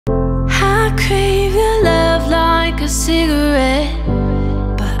cigarette,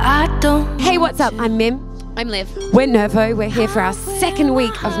 but I don't. Hey, what's up? I'm Mim. I'm Liv. We're NERVO. We're here for our second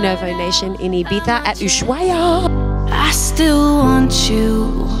week of NERVO Nation in Ibiza at Ushuaia. I still want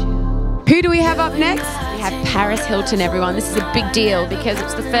you. Who do we have up next? We have Paris Hilton, everyone. This is a big deal because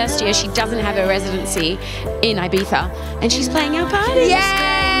it's the first year she doesn't have her residency in Ibiza and she's playing our party.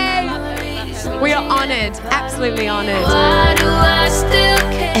 Yay! We are honoured, absolutely honoured. Why do I still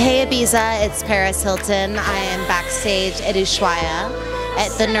care? Hey Ibiza, it's Paris Hilton. I am backstage at Ushuaia at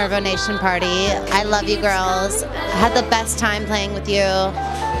the NERVO Nation party. I love you girls. I had the best time playing with you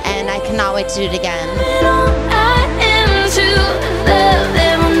and I cannot wait to do it again. I am too love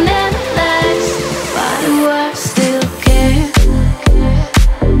that will never last. Why do I still care?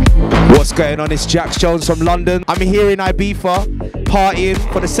 What's going on? It's Jax Jones from London. I'm here in Ibiza, partying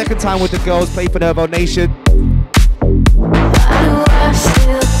for the second time with the girls, play for NERVO Nation. Why do I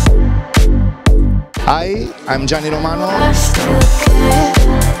still Hi, I'm Gianni Romano.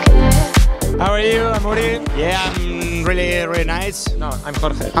 How are you, Amori? Yeah, I'm really nice. No, I'm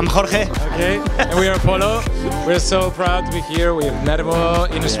Jorge. I'm Jorge. Okay, and we are Apolo. We're so proud to be here with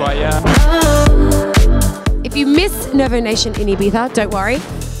NERVO in Ushuaia. If you miss NERVO Nation in Ibiza, don't worry.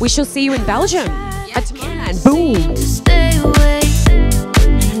 We shall see you in Belgium. And boom! stay away?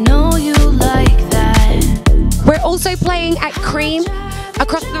 I know you like that. We're also playing at Cream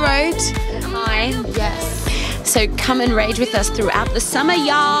across the road. Hi. Yes. So come and rage with us throughout the summer,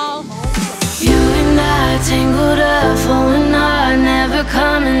 y'all. You and I tangled up, falling hard, never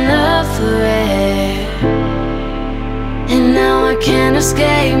coming up for air. And now I can't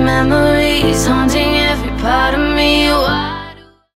escape memories haunting every part of me. Why?